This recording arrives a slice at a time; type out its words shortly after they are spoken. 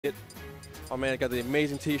Oh man, got the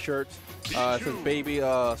amazing T-shirts. It says "Baby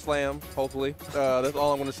Slam." Hopefully, that's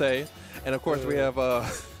all I'm gonna say. And of course, we have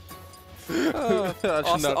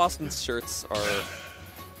Austin's shirts are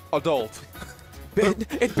adult.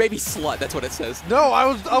 It's baby slut. That's what it says. No, I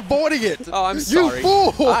was avoiding it. Oh, I'm sorry.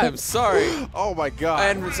 You fool! I'm sorry. Oh my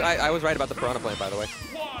god. And I was right about the Piranha plant, by the way.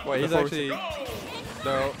 Wait, he's actually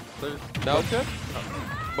no. No. Button check.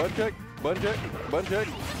 Button check. Button check.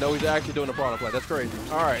 No, he's actually doing the Piranha plant. That's crazy.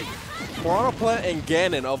 All right, Piranha plant and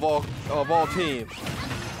Ganon of all teams.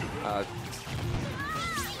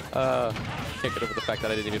 Can't get over the fact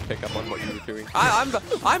that I didn't even pick up on what you were doing.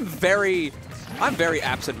 I'm very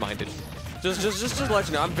absent-minded. Just to let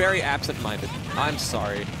you know, I'm very absent-minded. I'm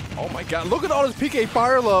sorry. Oh my god, look at all this PK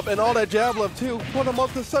fire love and all that jab love too. Put him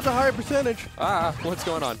up to such a high percentage. What's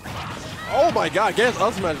going on? Oh my god, guess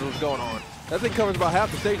us match what's going on. That thing covers about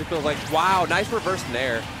half the stage, it feels like. Wow, nice reverse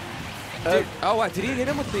nair. Did he hit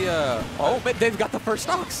him with the, oh, but they've got the first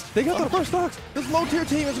stocks. They got the first stocks. This low-tier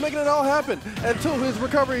team is making it all happen. Until his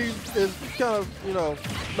recovery is kind of, you know,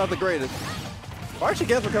 not the greatest. Well, actually,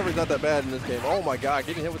 guess recovery is not that bad in this game. Oh my god,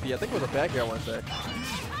 getting hit with the, I think it was a back air, I want to say.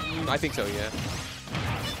 I think so, yeah.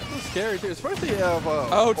 It's scary, too, especially if you have,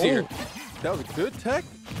 oh dear. That was a good tech,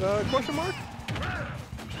 question mark?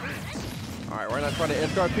 All right, right now trying to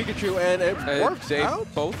edge guard Pikachu, and it works they out.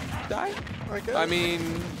 Both die? Okay. I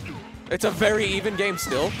mean, it's a very even game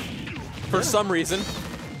still, for some reason.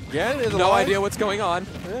 Ganon is alive. No idea what's going on.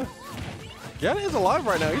 Yeah. Ganon is alive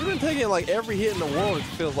right now. He's been taking like every hit in the world, it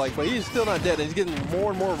feels like, but he's still not dead, and he's getting more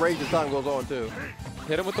and more rage as time goes on, too.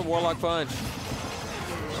 Hit him with the Warlock Punch.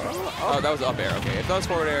 Oh, that was up air. Okay, if that was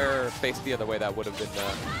forward air faced the other way, that would have been.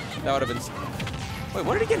 Wait,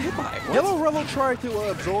 what did he get hit by? YellowRello tried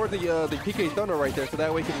to absorb the PK Thunder right there, so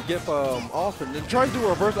that way he can get Awestin. And tried to do a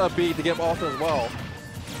reverse up B to get Awestin as well.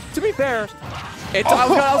 To be fair, I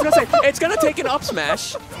was gonna say it's gonna take an up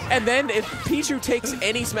smash, and then if Pichu takes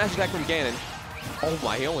any smash attack from Ganon, oh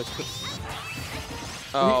my, he almost.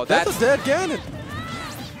 Oh, that's a dead Ganon.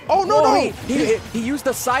 Oh no! He used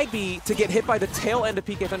the side B to get hit by the tail end of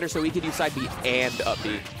PK Thunder, so he could use side B and up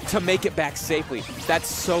B to make it back safely. That's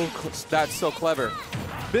so clever.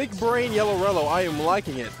 Big brain YellowRello, I am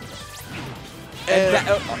liking it.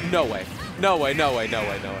 And no way. No. I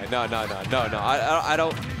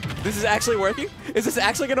don't. This is actually working? Is this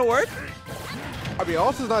actually gonna work? I mean,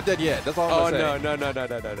 Austin's not dead yet. That's all I'm saying. No.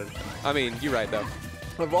 I mean, you're right though.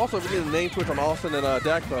 We've also been a name switch on Awestin and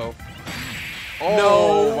Dakpo. Oh,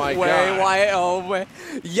 no my way, why? Oh, way.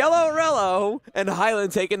 YellowRello and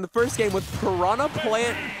HyLeN taking the first game with Piranha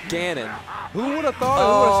Plant Ganon. Who would have thought it? Who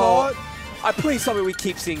would have saw it? Please tell me we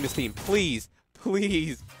keep seeing this team. Please.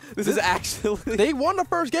 This is actually... They won the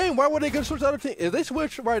first game. Why would they go switch to other team? If they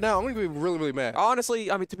switch right now, I'm going to be really, really mad. Honestly,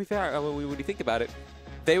 I mean, to be fair, when you think about it,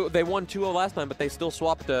 they won 2-0 last time, but they still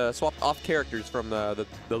swapped off characters from the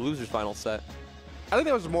losers final set. I think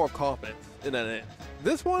that was more of confidence in that end.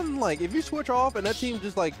 This one, like, if you switch off and that team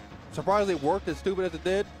just, like, surprisingly worked as stupid as it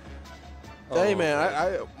did, hey, man,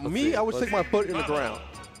 I would stick my foot in the ground.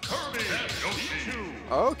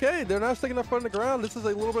 Okay, they're not sticking their foot in the ground. This is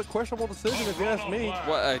a little bit questionable decision, if you ask me.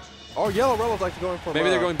 What? Oh, YellowRello's actually going for... Maybe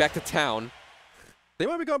they're going back to town. They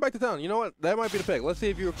might be going back to town. You know what? That might be the pick. Let's see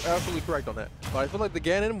if you're absolutely correct on that. But I feel like the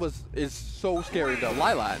Ganon is so scary, though.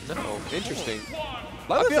 Lilat. No. Interesting.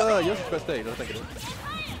 Lilat's Yoshi's best stage, I think it is.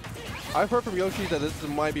 I've heard from Yoshi that this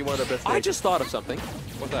might be one of their best stages. I just thought of something.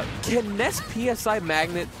 What's that? Can Ness PSI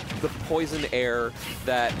magnet the poison air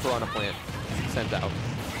that Piranha Plant sent out?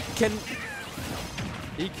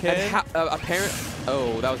 He can.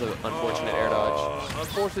 Oh, that was an unfortunate air dodge.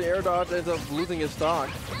 Unfortunate air dodge ends up losing his stock.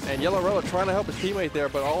 And YellowRello trying to help his teammate there,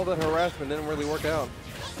 but all that harassment didn't really work out.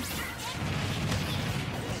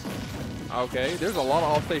 Okay, there's a lot of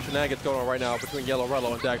off-stage shenanigans going on right now between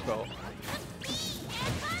YellowRello and Dakpo.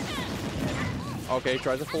 Okay,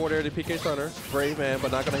 tries to forward air to PK Thunder. Brave man,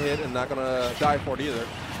 but not going to hit and not going to die for it either.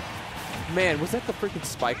 Man, was that the freaking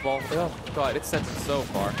spike ball? Oh, God, it sent it so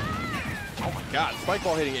far. Oh, my God. Spike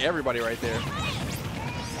ball hitting everybody right there.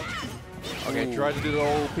 Okay, tried to do the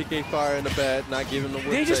old PK fire in the bed, not giving the whip.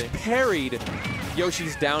 They just parried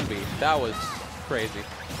Yoshi's down B. That was crazy.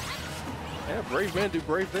 Yeah, brave men do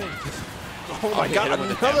brave things. Oh, my God,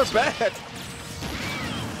 another bat.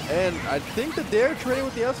 And I think the Dare traded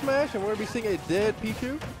with the F smash, and we're going to be seeing a dead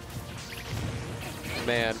Pichu.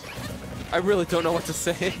 Man, I really don't know what to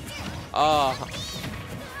say. I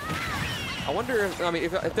wonder if, I mean,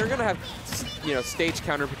 if they're going to have, you know, stage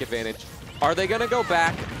counter pick advantage, are they going to go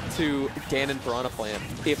back to Ganon Piranha Plant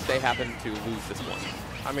if they happen to lose this one?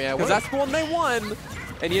 I mean, because that's the one they won,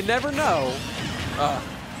 and you never know.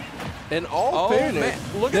 In all fairness,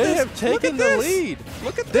 look they at this. have taken the lead.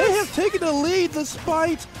 Look at They this. have taken the lead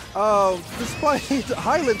despite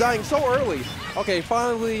HyLeN dying so early. Okay,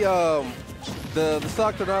 finally, the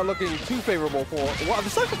stocks are not looking too favorable for. Wow, the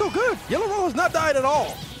stocks are still good. YellowRello has not died at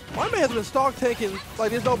all. My man has been stock taking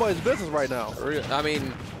like it's nobody's business right now. I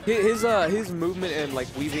mean, his movement and like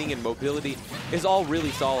weaving and mobility is all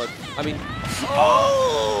really solid. I mean,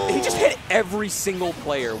 he just hit every single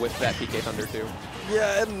player with that PK Thunder too.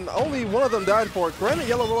 Yeah, and only one of them died for it. Granted,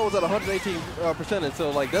 YellowRello was at 118%, so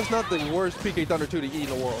like that's not the worst PK Thunder 2 to eat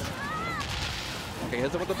in the world. Okay,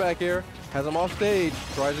 hits him with the back air, has him off stage,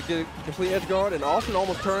 tries to get a complete edge guard, and Awestin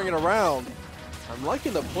almost turning it around. I'm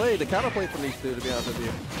liking the play, the counter play from these two, to be honest with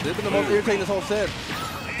you. They've been the most irritating this whole set.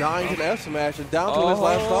 Dying to the F smash and down to his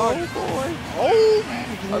last stock. Oh,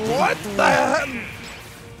 what the heck?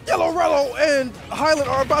 YellowRello and HyLeN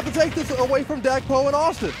are about to take this away from Dakpo and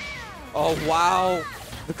Awestin. Oh, wow.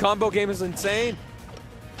 The combo game is insane.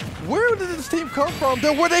 Where did this team come from?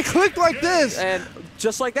 Where they clicked like this? And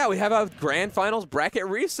just like that, we have a grand finals bracket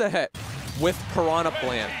reset with Piranha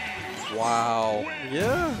Plant. Wow.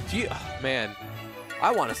 Yeah. Man,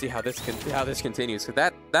 I want to see how this continues,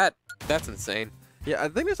 because that's insane. Yeah, I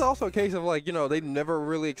think it's also a case of like, you know, they never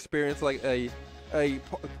really experienced like a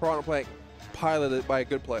Piranha Plant piloted by a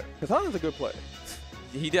good player. Because HyLeN's a good player.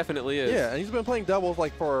 He definitely is. Yeah, and he's been playing doubles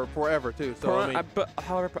like for forever too. So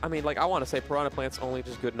however, I mean, like I want to say Piranha Plant's only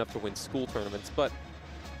just good enough to win school tournaments, but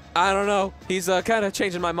I don't know. He's kind of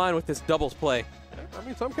changing my mind with this doubles play. I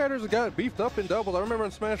mean, some characters have got beefed up in doubles. I remember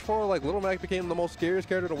in Smash 4, like Little Mac became the most scariest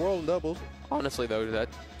character in the world in doubles. Honestly, though,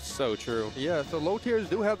 that's so true. Yeah, so low tiers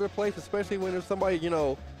do have their place, especially when there's somebody, you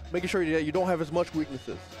know, making sure that you don't have as much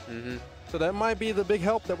weaknesses. So that might be the big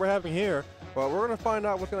help that we're having here. But we're going to find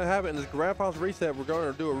out what's going to happen in this Grand Finals reset. We're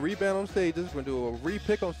going to do a reban on stages. We're going to do a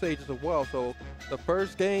re-pick on stages as well. So the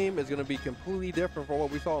first game is going to be completely different from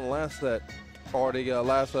what we saw in the last set. Or the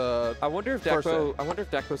last I wonder if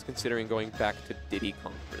Dakpo's considering going back to Diddy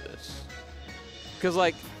Kong for this. Because,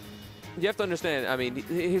 like, you have to understand, I mean,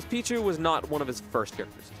 his Pichu was not one of his first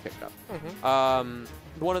characters he picked up. I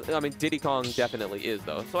mean, Diddy Kong definitely is,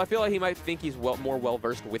 though. So I feel like he might think he's more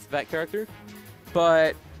well-versed with that character.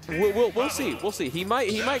 But we'll see. We'll see. He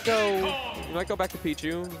might go back to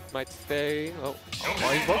Pichu. Might stay. Oh,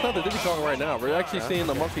 well, he's both out to Diddy Kong right now. We're actually seeing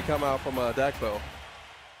the monkey come out from Dakpo.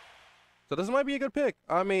 So this might be a good pick.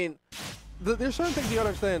 I mean, there's certain things you gotta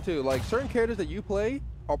understand too. Like certain characters that you play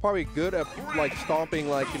are probably good at like stomping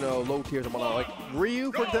like, you know, low tiers and whatnot. Like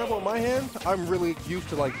Ryu, for example, in my hand, I'm really used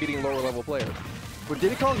to like beating lower level players. With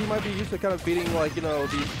Diddy Kong, he might be used to kind of beating like, you know,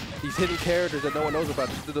 these hidden characters that no one knows about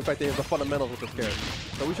just due to the fact that he has the fundamentals with this character.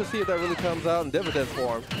 So we should see if that really comes out in dividends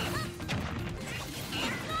for him.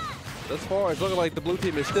 Thus far, it's looking like the blue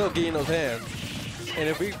team is still getting those hands. And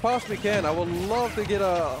if we possibly can, I would love to get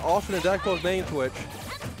Awestin and Dakpo's name switch.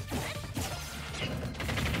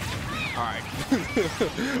 All right.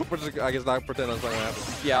 Which is, I guess, not pretend that's not gonna happen.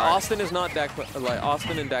 Yeah, Awestin is not Dakpo. Like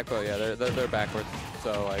Awestin and Dakpo, yeah, they're backwards.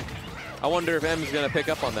 So like, I wonder if M's gonna pick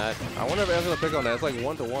up on that. I wonder if M's gonna pick on that. It's like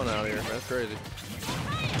 1-to-1 out here. That's crazy.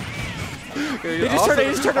 He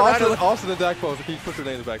just turned around. Awestin and Dakpo, so can you put your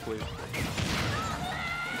names back, please?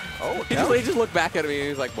 Oh, he just looked back at me and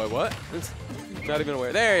he's like, what? Not even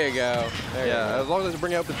aware. There you go. There you go. As long as they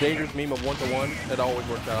bring out the dangerous meme of 1-to-1, it always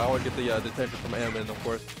works out. I always get the detention from M and, of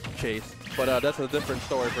course, Chase. But that's a different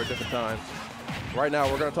story for a different time. Right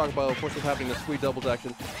now, we're going to talk about, of course, what's happening in the sweet doubles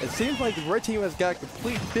action. It seems like the red team has got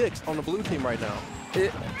complete fix on the blue team right now.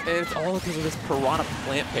 And it's all because of this Piranha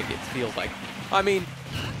Plant pick, it feels like. I mean,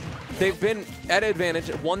 they've been at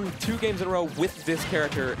advantage, won 2 games in a row with this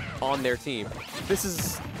character on their team. This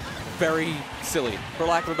is very silly, for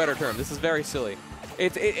lack of a better term. This is very silly.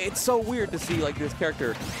 It's so weird to see like this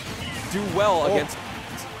character do well against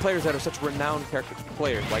players that are such renowned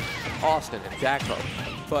players like Awestin and Dakpo.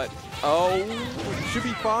 But should be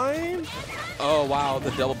fine. Oh wow, the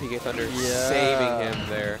double PK Thunder saving him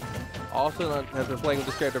there. Awestin has been playing with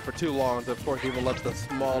this character for too long, so of course he even lets the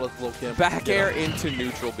smallest little camp back air into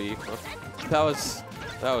neutral B. That was.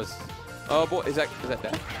 Oh boy, is that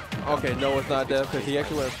dead? Okay, no, it's not dead because he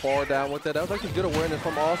actually went far down with that. That was actually good awareness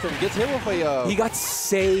from Awestin. Gets hit with a. He got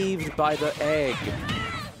saved by the egg.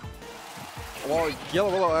 Well,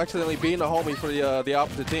 YellowRello accidentally being the homie for the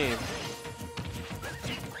opposite team.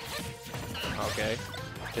 Okay,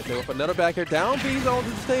 gets hit with another back here. Down B zone to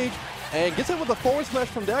the stage. And gets hit with a forward smash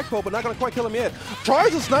from Dakpo, but not going to quite kill him yet.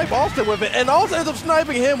 Tries to snipe Awestin with it, and also ends up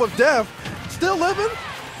sniping him with death. Still living.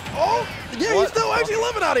 Oh, yeah, he's still actually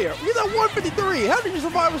living out here. He's at 153. How did you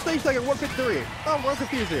survive a stage tag at 153? I'm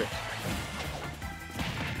confused here.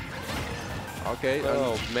 Okay.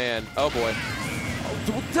 Oh man. Oh boy.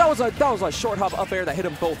 That was a short hop up air that hit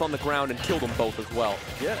them both on the ground and killed them both as well.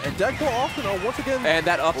 Yeah, and Dakpo Awestin once again. And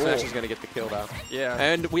that up smash is going to get the kill though. Yeah.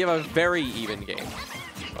 And we have a very even game.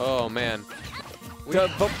 Oh man.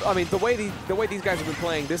 I mean, the way these guys have been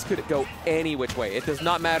playing, this could go any which way. It does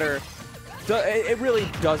not matter. It really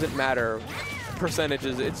doesn't matter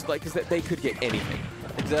percentages. It's like because they could get anything.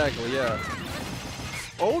 Exactly. Yeah.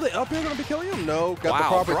 Oh, the up air going to be killing him? No. Got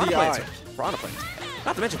the proper DI. Piranha Plants.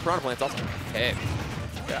 Not to mention Piranha Plants also heavy.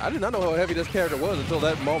 Yeah, I did not know how heavy this character was until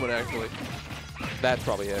that moment, actually. That's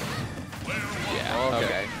probably it. Yeah.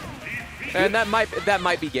 Okay. And that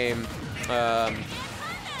might be game.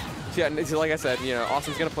 Yeah, like I said, you know,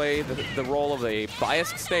 Austin's gonna play the role of a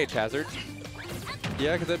biased stage hazard.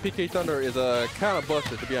 Yeah, because that PK Thunder is kind of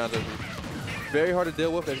busted, to be honest with you. Very hard to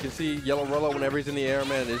deal with. As you can see, YellowRello, whenever he's in the air,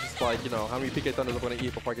 man, it's just like, you know, how many PK Thunders I'm going to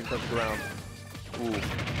eat before I can touch the ground. Ooh.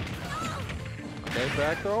 Okay,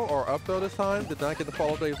 back throw or up throw this time. Did not get the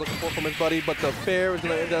follow that he was looking for from his buddy, but the fair is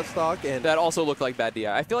going to end that stock. And that also looked like bad DI.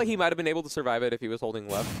 I feel like he might have been able to survive it if he was holding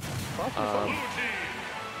left.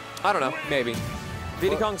 I don't know, maybe.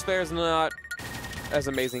 Diddy Kong's fair is not as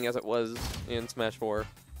amazing as it was in Smash 4.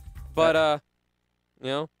 But, you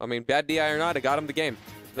know, I mean, bad DI or not, it got him the game.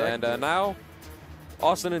 Exactly. And now,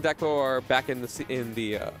 Awestin and Dakpo are back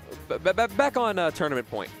back on tournament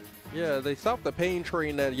point. Yeah, they stopped the pain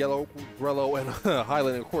train that YellowRello and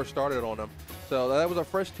HyLeN, of course, started on them. So that was a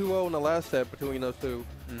fresh 2-0 in the last set between those two.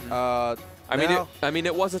 I mean,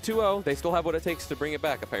 it was a 2-0. They still have what it takes to bring it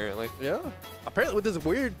back, apparently. Yeah. Apparently with this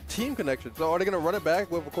weird team connection. So are they going to run it back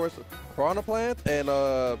with, of course, Piranha Plant and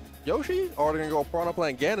Yoshi? Or are they going to go Piranha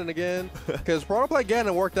Plant Ganon again? Because Piranha Plant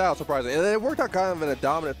Ganon worked out, surprisingly. And it worked out kind of in a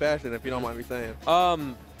dominant fashion, if you don't mind me saying.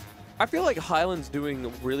 I feel like HyLeN's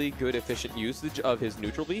doing really good, efficient usage of his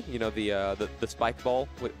neutral B. You know, the spike ball,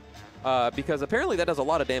 because apparently that does a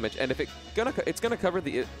lot of damage. And if it's gonna cover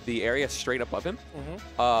the area straight above him.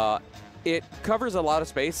 It covers a lot of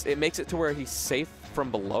space. It makes it to where he's safe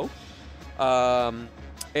from below.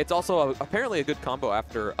 It's also apparently a good combo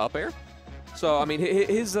after up air. So I mean,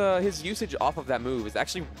 his usage off of that move is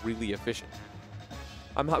actually really efficient.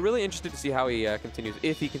 I'm really interested to see how he continues,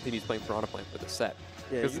 if he continues playing Piranha Plant for the set.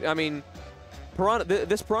 Because, I mean,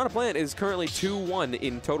 this Piranha Plant is currently 2-1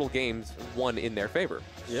 in total games, won in their favor.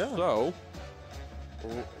 Yeah. So,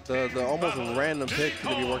 the almost random pick to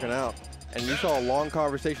be working out. And you saw a long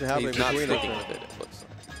conversation happening between them. It looks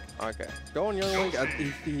like. Okay. Going Young Link,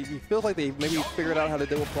 he feels like they maybe figured out how to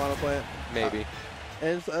deal with Piranha Plant. Maybe.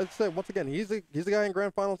 And I said, once again, he's the guy in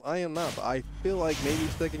Grand Finals. I am not. But I feel like maybe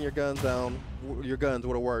sticking your guns down, your guns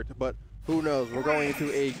would have worked. But who knows? We're going into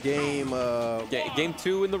a game. Game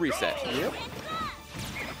 2 in the reset. Yep.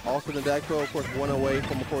 Awestin and Dakpo, of course, one away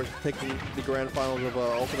from, of course, taking the Grand Finals of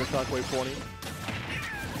Ultimate Shockwave 20.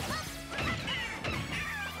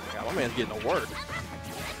 God, my man's getting to work.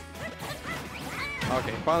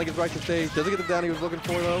 Okay, finally gets back to stage. Doesn't get the down he was looking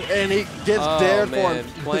for, though. And he gets dared for him.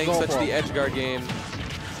 Playing such the edge guard game.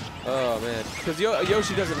 Oh, man. Because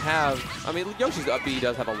Yoshi doesn't have... I mean, Yoshi's up B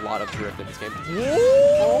does have a lot of drift in this game.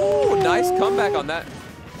 Whoa! Nice comeback on that.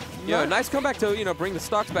 Yeah, nice comeback to, you know, bring the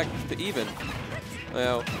stocks back to even. You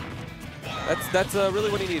know, that's really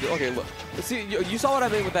what he needed. Okay, look. See, you saw what I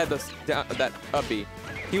mean with that up B.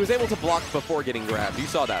 He was able to block before getting grabbed. You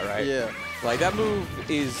saw that, right? Yeah. Like, that move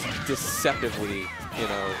is deceptively, you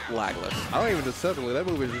know, lagless. I don't even deceptively. That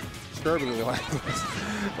move is disturbingly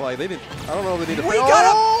lagless. Like, they didn't... I don't know if they need to... We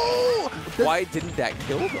got him! Why didn't that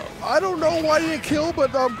kill, though? I don't know why he didn't kill,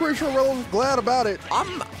 but I'm pretty sure Rello's glad about it.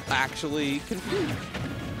 I'm actually confused.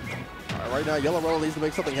 Right now, YellowRello needs to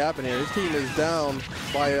make something happen here. His team is down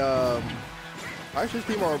by... Actually,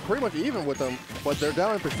 his team are pretty much even with them, but they're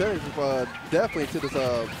down in percentage, definitely to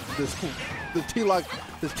this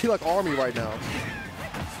T-Lock army right now.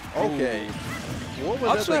 Okay. Ooh. What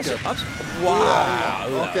was that?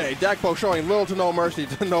 Wow. Okay, Dakpo showing little to no mercy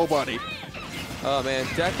to nobody. Oh, man.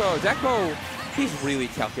 Dakpo, he's really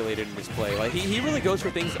calculated in his play. Like, he really goes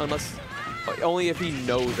for things only if he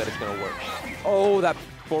knows that it's going to work. Oh, that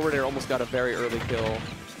forward air almost got a very early kill.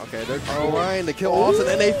 Okay, they're trying to kill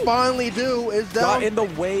Awestin, and they finally do. It's down. Got in the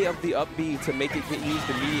way of the up B to make it get used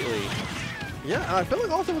immediately. Yeah, and I feel like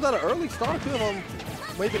Awestin was at an early start, too, if I'm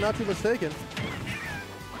maybe not too mistaken.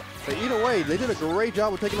 But either way, they did a great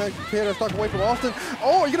job of taking that stock away from Awestin.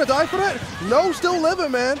 Oh, are you going to die for that? No, still living,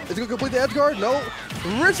 man. Is he going to complete the edge guard? No.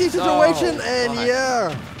 Risky situation, and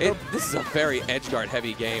yeah. This is a very edge guard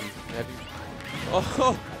heavy game.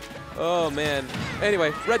 Oh, man.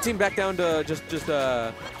 Anyway, red team back down to just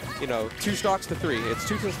you know, 2 stocks to 3. It's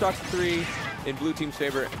 2 stocks to 3 in blue team's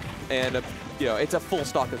favor, and you know, it's a full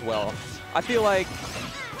stock as well. I feel like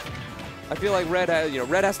Red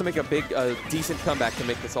has to make a big, decent comeback to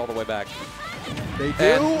make this all the way back. They do,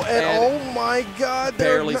 and oh my God,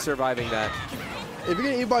 they're barely surviving that. If you're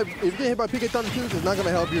getting hit by PK Thunder 2s, it's not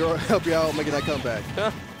gonna help you out making that comeback.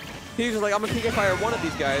 He's just like, I'm gonna PK Fire one of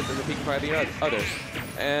these guys and then PK Fire the other.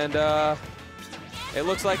 And it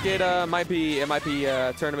looks like it might be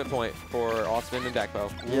a tournament point for Awestin and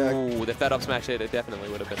Dakpo. Yeah. Ooh, if that up smash hit, it definitely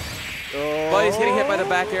would have been. But he's getting hit by the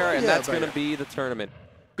back air, and that's gonna be the tournament.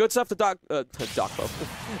 Good stuff to Dakpo.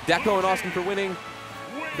 Dakpo and Awestin for winning.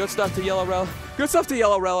 Good stuff to YellowRello. Good stuff to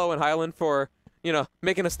YellowRello and HyLeN for,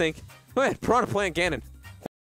 making us think, man, Piranha playing Ganon.